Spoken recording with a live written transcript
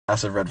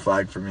massive red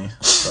flag for me,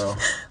 so.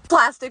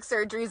 Plastic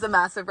surgery is a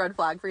massive red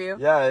flag for you?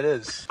 Yeah, it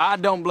is. I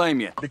don't blame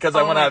you. Because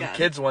I want to have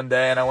kids one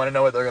day, and I want to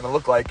know what they're going to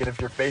look like, and if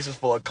your face is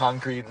full of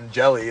concrete and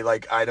jelly,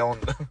 like, I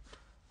don't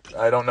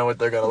know what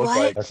they're going to look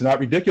like. That's not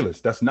ridiculous.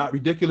 That's not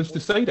ridiculous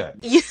to say that.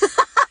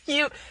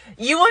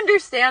 You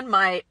understand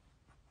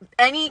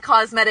any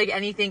cosmetic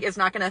anything is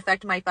not going to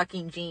affect my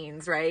fucking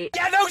genes, right?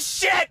 Yeah, no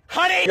shit,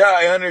 honey! Yeah,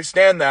 I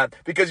understand that,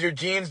 because your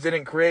genes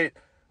didn't create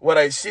what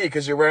I see,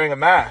 because you're wearing a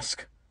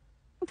mask.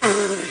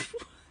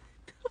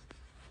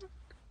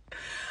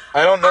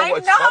 I don't know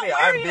what's funny.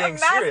 I'm being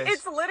serious.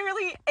 It's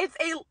literally,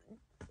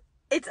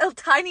 it's a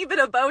tiny bit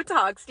of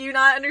Botox. Do you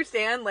not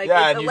understand? Like,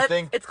 yeah,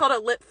 it's called a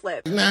lip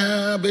flip.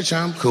 Nah, bitch,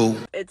 I'm cool.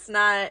 It's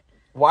not.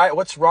 Why?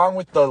 What's wrong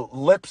with the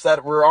lips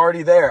that were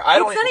already there? It's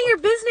none of your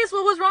business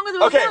what was wrong with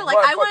it before. Like,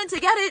 I wanted to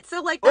get it,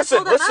 so like, that's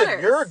all that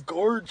matters. You're a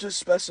gorgeous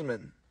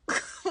specimen.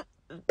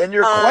 And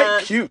you're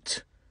quite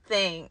cute.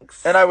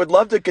 Thanks. And I would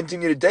love to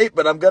continue to date,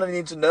 but I'm going to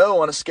need to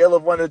know on a scale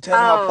of 1 to 10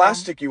 how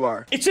plastic you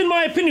are. It's in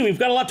my opinion, we've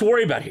got a lot to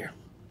worry about here.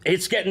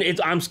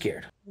 I'm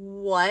scared.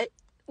 What?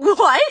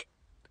 What?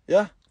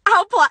 Yeah.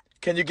 How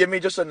Can you give me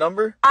just a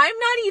number? I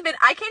can't even.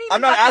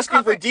 I'm not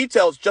asking for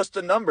details, just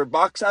a number.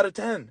 Box out of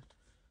 10.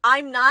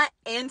 I'm not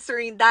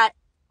answering that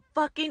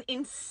fucking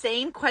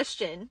insane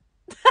question.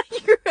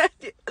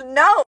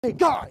 No. Hey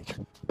guy,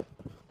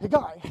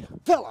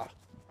 fella.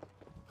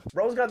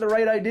 Bro's got the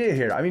right idea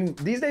here. I mean,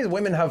 these days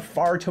women have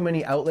far too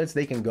many outlets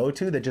they can go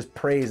to that just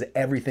praise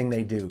everything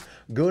they do.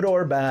 Good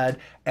or bad,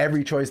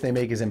 every choice they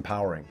make is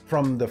empowering.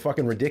 From the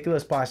fucking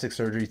ridiculous plastic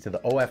surgeries to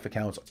the OF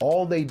accounts,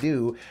 all they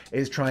do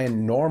is try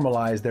and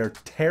normalize their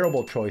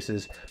terrible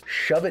choices,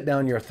 shove it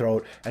down your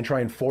throat, and try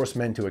and force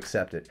men to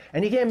accept it.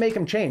 And you can't make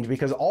them change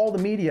because all the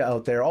media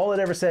out there, all it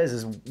ever says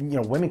is, you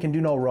know, women can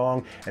do no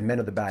wrong and men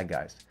are the bad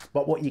guys.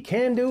 But what you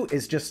can do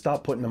is just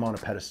stop putting them on a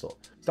pedestal.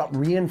 Stop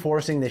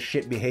reinforcing this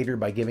shit behavior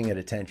by giving it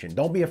attention.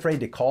 Don't be afraid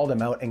to call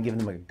them out and give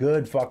them a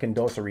good fucking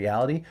dose of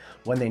reality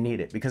when they need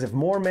it. Because if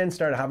more men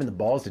start having the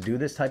balls to do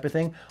this type of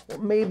thing, well,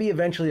 maybe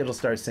eventually it'll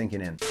start sinking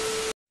in.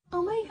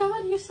 Oh my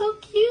god, you're so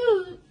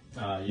cute.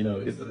 You know,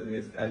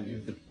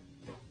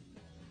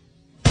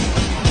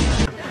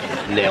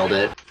 Nailed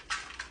it.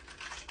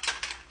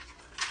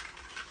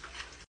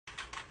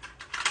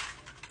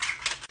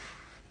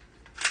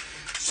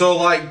 So,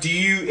 like,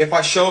 if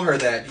I show her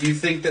that, do you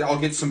think that I'll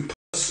get some puss?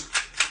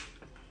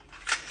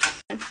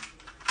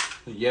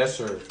 Yes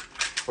or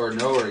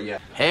no or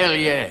yes? Hell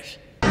yes.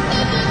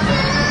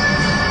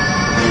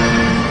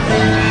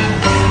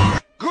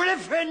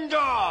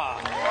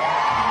 Gryffindor!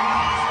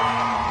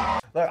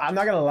 Look, I'm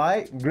not gonna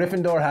lie,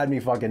 Gryffindor had me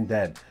fucking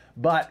dead.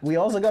 But we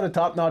also got a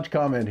top-notch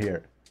comment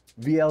here.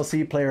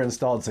 VLC player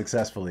installed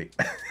successfully.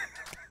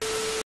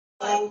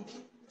 Oh,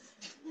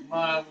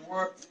 my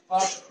work,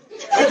 fuck.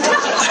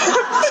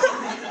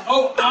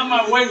 Oh, on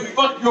my way,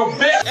 fuck your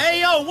bitch. Hey,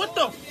 yo, what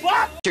the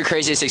fuck? What's your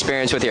craziest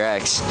experience with your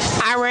ex?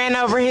 I ran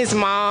over his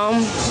mom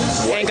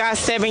and got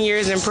 7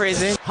 years in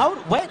prison.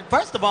 Wait,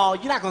 first of all,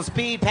 you're not gonna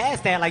speed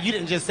past that like you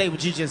didn't just say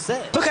what you just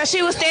said. Because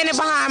she was standing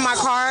behind my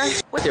car.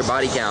 What's your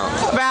body count?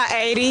 About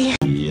 80.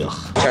 Yeah.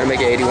 Trying to make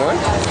it 81?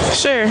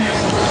 Sure.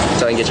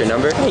 So I can get your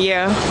number?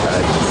 Yeah.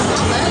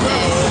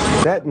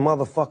 That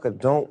motherfucker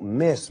don't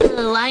miss.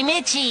 Oh, I'm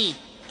itchy.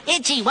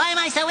 Itchy, why am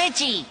I so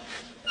itchy?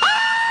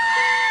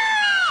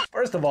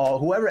 First of all,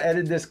 whoever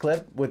edited this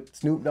clip with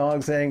Snoop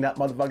Dogg saying that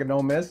motherfucker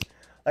don't miss,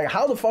 like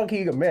how the fuck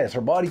he could miss?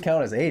 Her body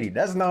count is 80.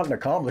 That's not an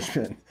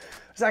accomplishment.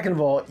 Second of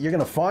all, you're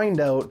gonna find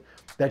out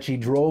that she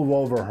drove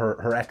over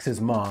her ex's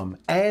mom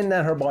and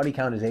that her body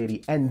count is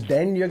 80, and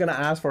then you're gonna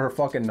ask for her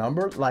fucking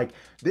number? Like,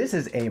 this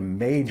is a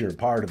major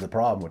part of the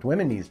problem with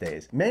women these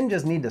days. Men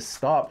just need to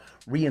stop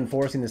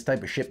reinforcing this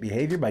type of shit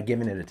behavior by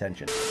giving it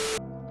attention.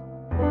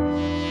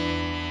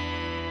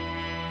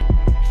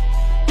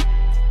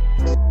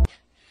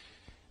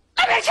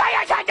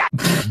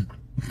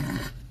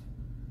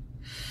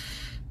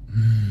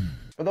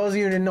 For those of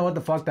you who didn't know what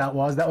the fuck that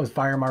was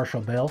Fire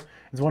Marshal Bill.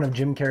 It's one of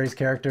Jim Carrey's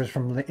characters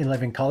from In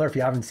Living Color. If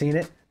you haven't seen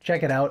it,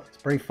 check it out.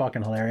 It's pretty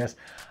fucking hilarious.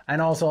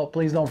 And also,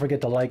 please don't forget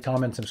to like,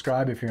 comment,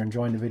 subscribe if you're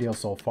enjoying the video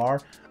so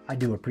far. I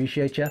do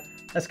appreciate you.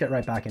 Let's get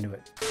right back into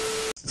it.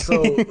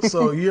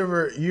 So you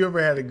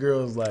ever had a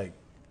girl who's like,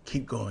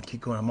 keep going,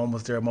 I'm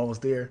almost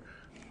there,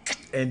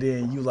 and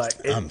then you like,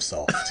 I'm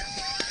soft.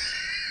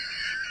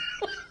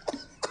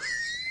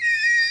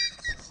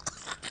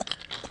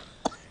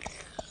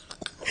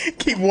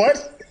 Keep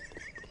what?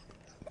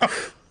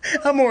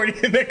 I'm already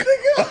in the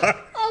car.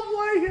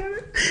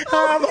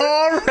 I'm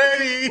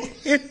already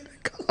in the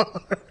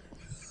car.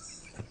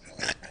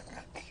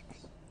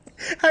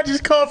 I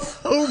just called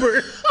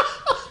Uber.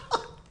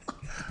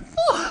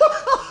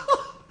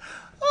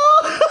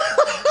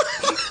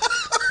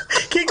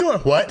 Keep going.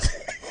 What?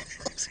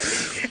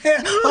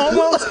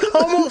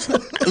 Almost.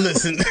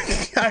 Listen,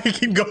 I can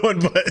keep going,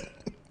 but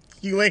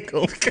you ain't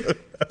gonna go.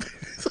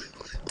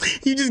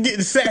 You just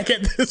getting sacked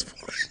at this point.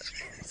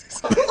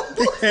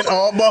 And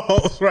all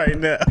balls right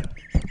now.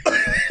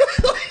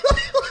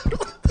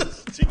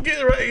 You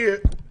get right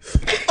here.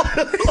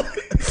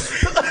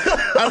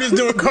 I'm just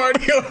doing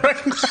cardio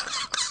right now.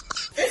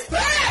 It's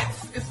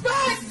facts! It's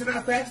facts! These are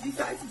not facts. These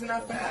are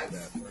not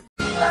facts.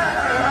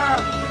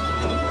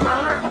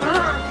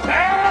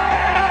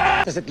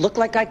 Does it look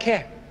like I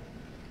care?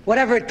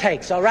 Whatever it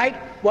takes, all right?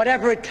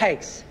 Whatever it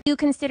takes. You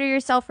consider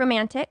yourself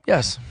romantic?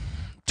 Yes.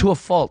 To a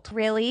fault.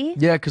 Really?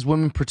 Yeah, because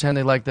women pretend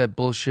they like that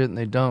bullshit and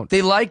they don't.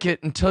 They like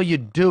it until you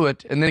do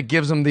it, and then it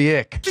gives them the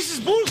ick. This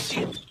is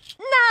bullshit.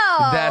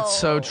 No! That's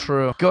so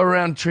true. Go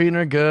around treating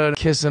her good,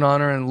 kissing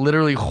on her, and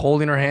literally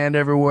holding her hand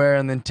everywhere,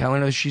 and then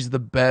telling her she's the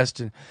best,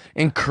 and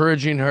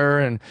encouraging her,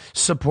 and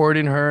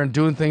supporting her, and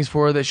doing things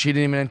for her that she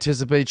didn't even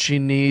anticipate she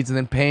needs, and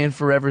then paying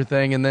for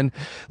everything, and then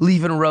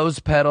leaving rose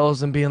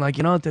petals and being like,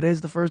 you know,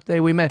 today's the first day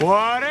we met.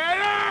 What an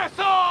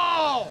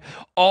asshole!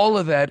 All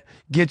of that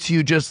gets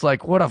you just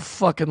like, what a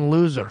fucking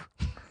loser.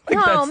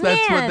 Like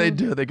that's what they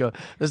do. They go,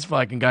 this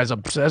fucking guy's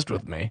obsessed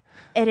with me.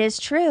 It is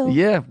true.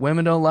 Yeah,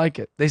 women don't like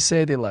it. They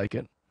say they like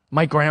it.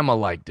 My grandma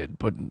liked it,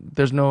 but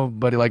there's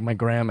nobody like my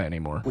grandma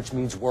anymore. Which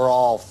means we're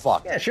all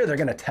fucked. Yeah, sure, they're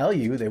gonna tell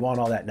you they want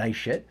all that nice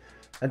shit.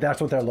 And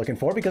that's what they're looking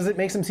for because it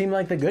makes them seem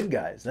like the good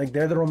guys. Like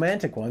they're the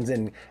romantic ones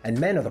and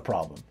men are the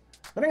problem.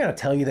 They're not gonna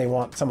tell you they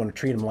want someone to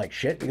treat them like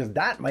shit because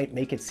that might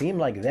make it seem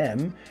like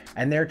them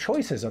and their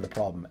choices are the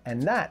problem.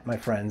 And that, my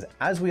friends,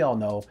 as we all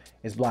know,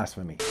 is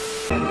blasphemy.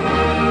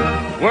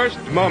 Worst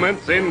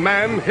moments in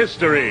man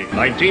history.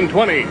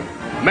 1920.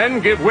 Men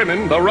give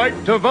women the right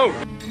to vote.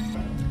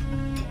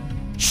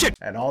 Shit.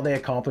 And all they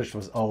accomplished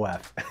was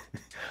OF.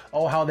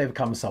 Oh, how they've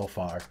come so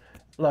far.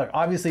 Look,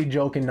 obviously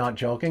joking, not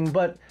joking,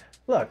 but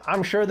look,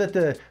 I'm sure that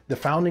the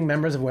founding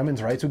members of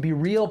women's rights would be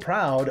real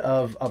proud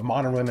of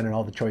modern women and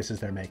all the choices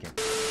they're making.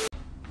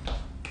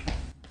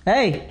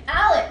 Hey!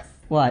 Alex!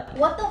 What?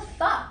 What the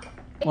fuck?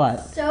 What?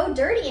 It's so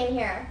dirty in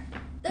here.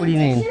 The What do you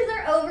mean? dishes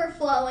are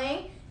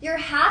overflowing. You're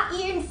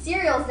half-eaten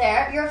cereals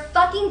there. You're a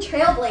fucking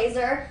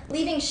trailblazer,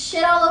 leaving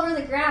shit all over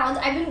the ground.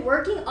 I've been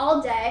working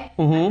all day.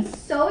 I'm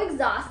so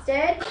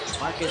exhausted.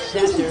 Market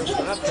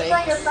You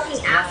like your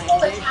fucking asshole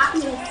that's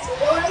half-eaten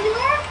cereal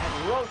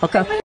everywhere?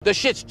 Okay. The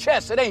shit's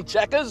chess, it ain't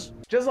checkers.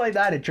 Just like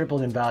that, it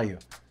tripled in value.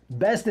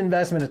 Best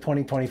investment of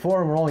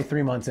 2024, and we're only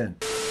 3 months in.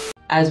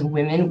 As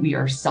women, we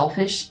are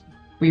selfish,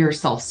 we are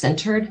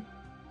self-centered,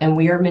 and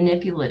we are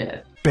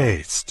manipulative.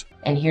 Based.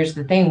 And here's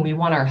the thing, we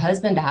want our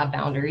husband to have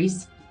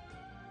boundaries.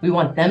 We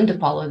want them to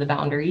follow the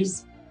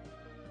boundaries.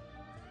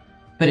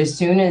 But as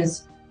soon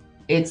as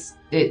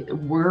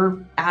we're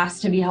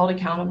asked to be held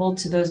accountable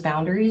to those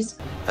boundaries,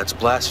 That's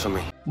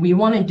blasphemy. we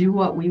want to do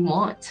what we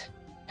want.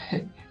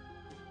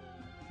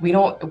 We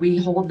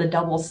hold the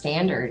double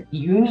standard.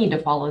 You need to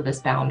follow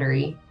this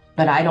boundary,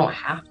 but I don't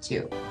have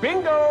to.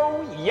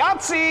 Bingo!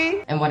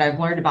 Yahtzee! And what I've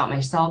learned about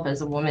myself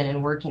as a woman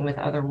and working with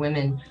other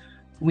women,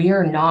 we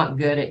are not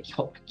good at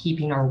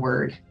keeping our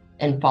word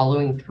and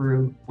following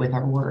through with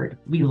our word.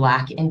 We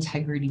lack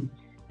integrity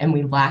and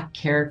we lack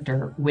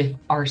character with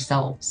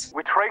ourselves.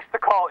 We traced the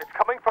call. It's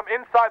coming from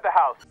inside the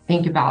house.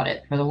 Think about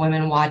it. For the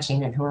women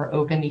watching and who are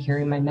open to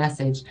hearing my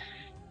message,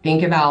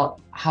 think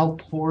about how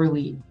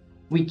poorly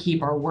we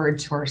keep our word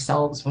to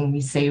ourselves when we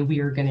say we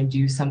are going to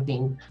do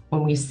something,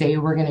 when we say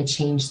we're going to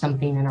change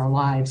something in our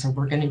lives or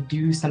we're going to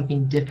do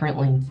something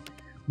differently.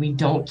 We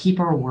don't keep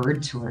our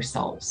word to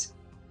ourselves.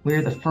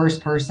 We're the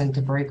first person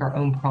to break our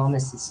own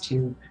promises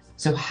to.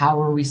 So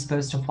how are we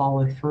supposed to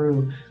follow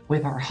through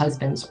with our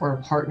husbands or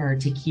a partner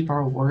to keep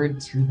our word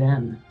to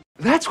them?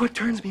 That's what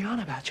turns me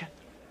on about you.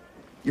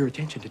 Your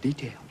attention to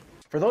detail.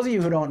 For those of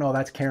you who don't know,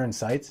 that's Karen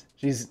Seitz.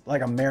 She's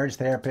like a marriage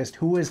therapist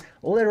who is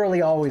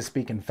literally always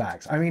speaking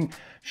facts. I mean,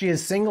 she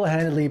is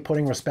single-handedly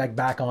putting respect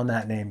back on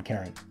that name,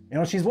 Karen. You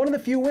know, she's one of the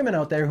few women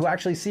out there who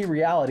actually see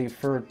reality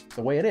for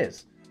the way it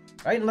is,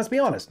 right? And let's be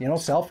honest, you know,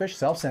 selfish,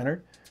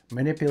 self-centered,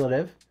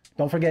 manipulative,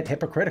 don't forget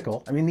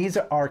hypocritical. I mean, these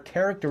are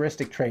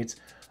characteristic traits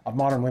of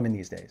modern women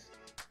these days.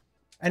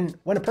 And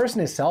when a person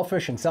is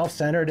selfish and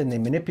self-centered and they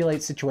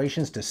manipulate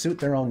situations to suit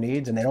their own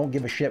needs and they don't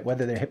give a shit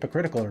whether they're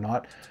hypocritical or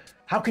not,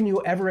 how can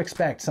you ever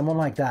expect someone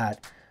like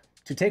that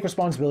to take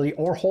responsibility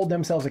or hold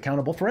themselves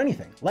accountable for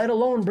anything, let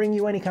alone bring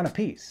you any kind of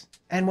peace?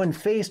 And when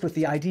faced with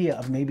the idea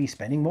of maybe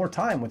spending more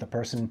time with a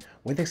person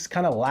with this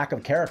kind of lack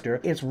of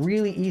character, it's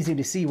really easy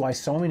to see why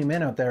so many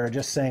men out there are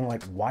just saying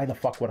like, why the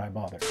fuck would I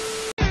bother?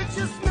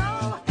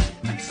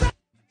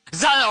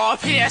 Run or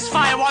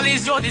PS5, what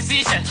is your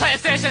decision?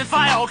 PlayStation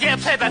 5 or get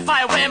played by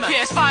 5 women.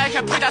 PS5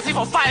 can play that thing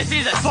for 5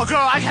 seasons. For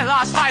girl, I can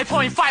last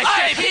 5.5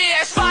 seconds.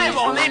 PS5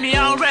 won't leave me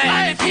on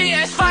red.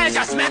 PS5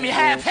 just make me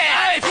happy.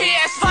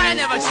 PS5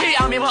 never cheat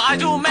on me when I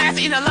do math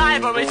in the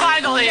library.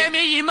 Finally, get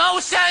me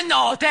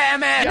emotional,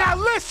 damn it. Now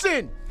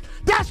listen,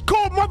 that's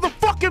called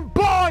motherfucking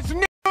bars,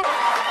 nigga.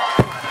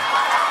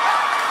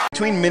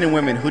 Between men and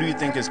women, who do you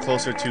think is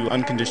closer to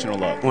unconditional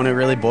love? When it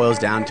really boils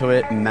down to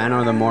it, men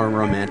are the more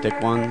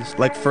romantic ones.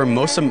 Like for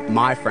most of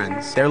my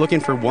friends, they're looking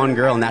for one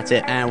girl and that's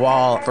it. And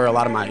while for a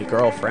lot of my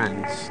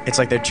girlfriends, it's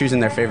like they're choosing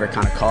their favorite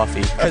kind of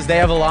coffee. Because they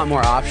have a lot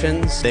more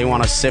options. They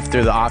want to sift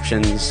through the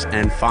options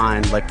and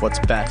find like what's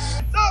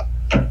best.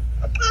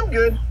 I'm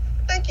good.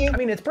 Thank you. I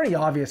mean, it's pretty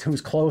obvious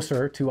who's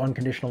closer to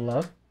unconditional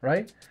love,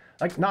 right?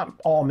 Like, not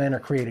all men are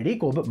created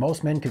equal, but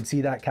most men could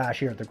see that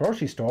cashier at the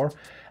grocery store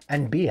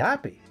and be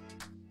happy.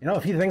 You know,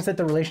 if he thinks that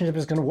the relationship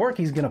is going to work,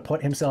 he's going to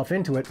put himself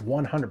into it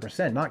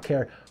 100%, not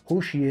care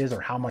who she is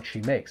or how much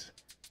she makes.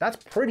 That's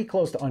pretty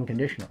close to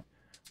unconditional.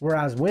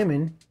 Whereas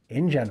women,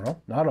 in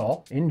general, not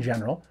all, in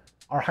general,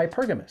 are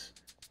hypergamous.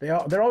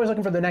 They're always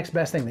looking for the next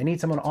best thing. They need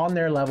someone on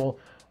their level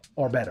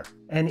or better.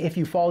 And if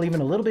you fall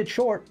even a little bit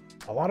short,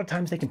 a lot of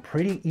times they can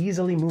pretty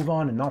easily move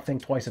on and not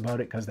think twice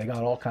about it because they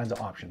got all kinds of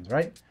options,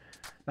 right?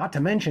 Not to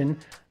mention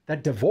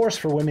that divorce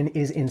for women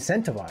is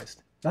incentivized.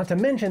 Not to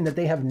mention that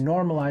they have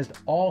normalized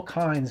all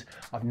kinds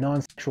of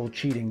non-sexual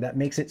cheating that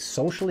makes it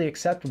socially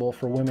acceptable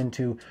for women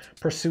to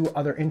pursue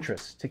other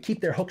interests, to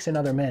keep their hooks in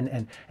other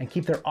men and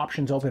keep their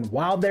options open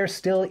while they're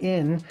still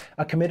in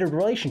a committed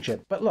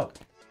relationship. But look,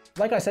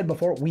 like I said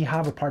before, we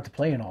have a part to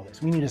play in all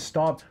this. We need to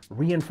stop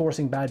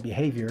reinforcing bad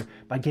behavior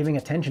by giving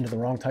attention to the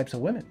wrong types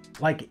of women.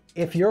 Like,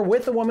 if you're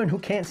with a woman who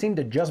can't seem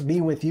to just be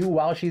with you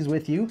while she's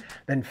with you,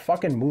 then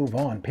fucking move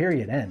on,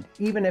 period, end.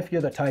 Even if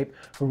you're the type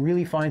who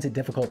really finds it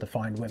difficult to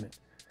find women.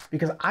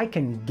 Because I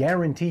can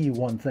guarantee you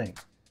one thing,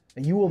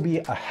 that you will be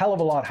a hell of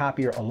a lot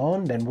happier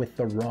alone than with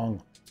the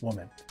wrong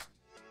woman.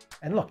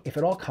 And look, if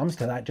it all comes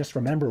to that, just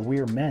remember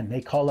we're men.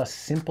 They call us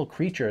simple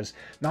creatures,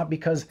 not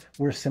because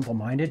we're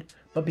simple-minded,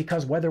 but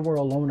because whether we're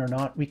alone or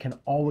not, we can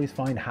always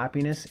find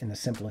happiness in the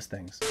simplest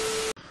things.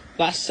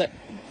 Last sec.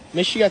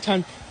 Make sure you got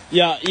time.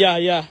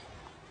 Yeah.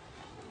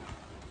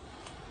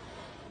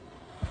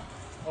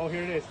 Oh,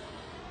 here it is.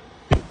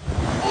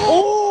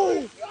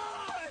 Oh!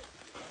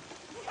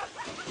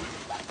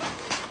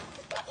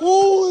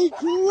 Holy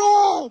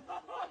crap!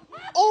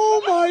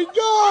 Oh my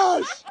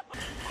gosh!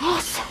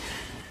 Awesome.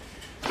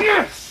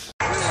 Yes!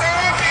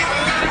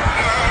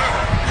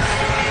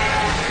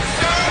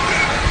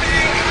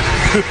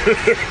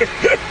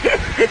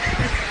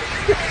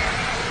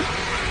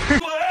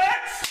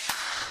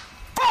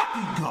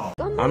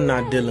 I'm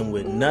not dealing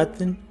with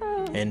nothing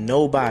and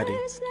nobody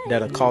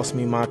that'll cost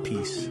me my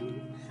peace.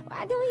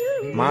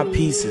 My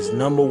peace is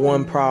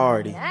 #1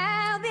 priority,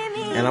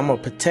 and I'm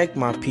gonna protect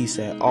my peace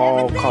at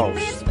all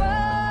costs.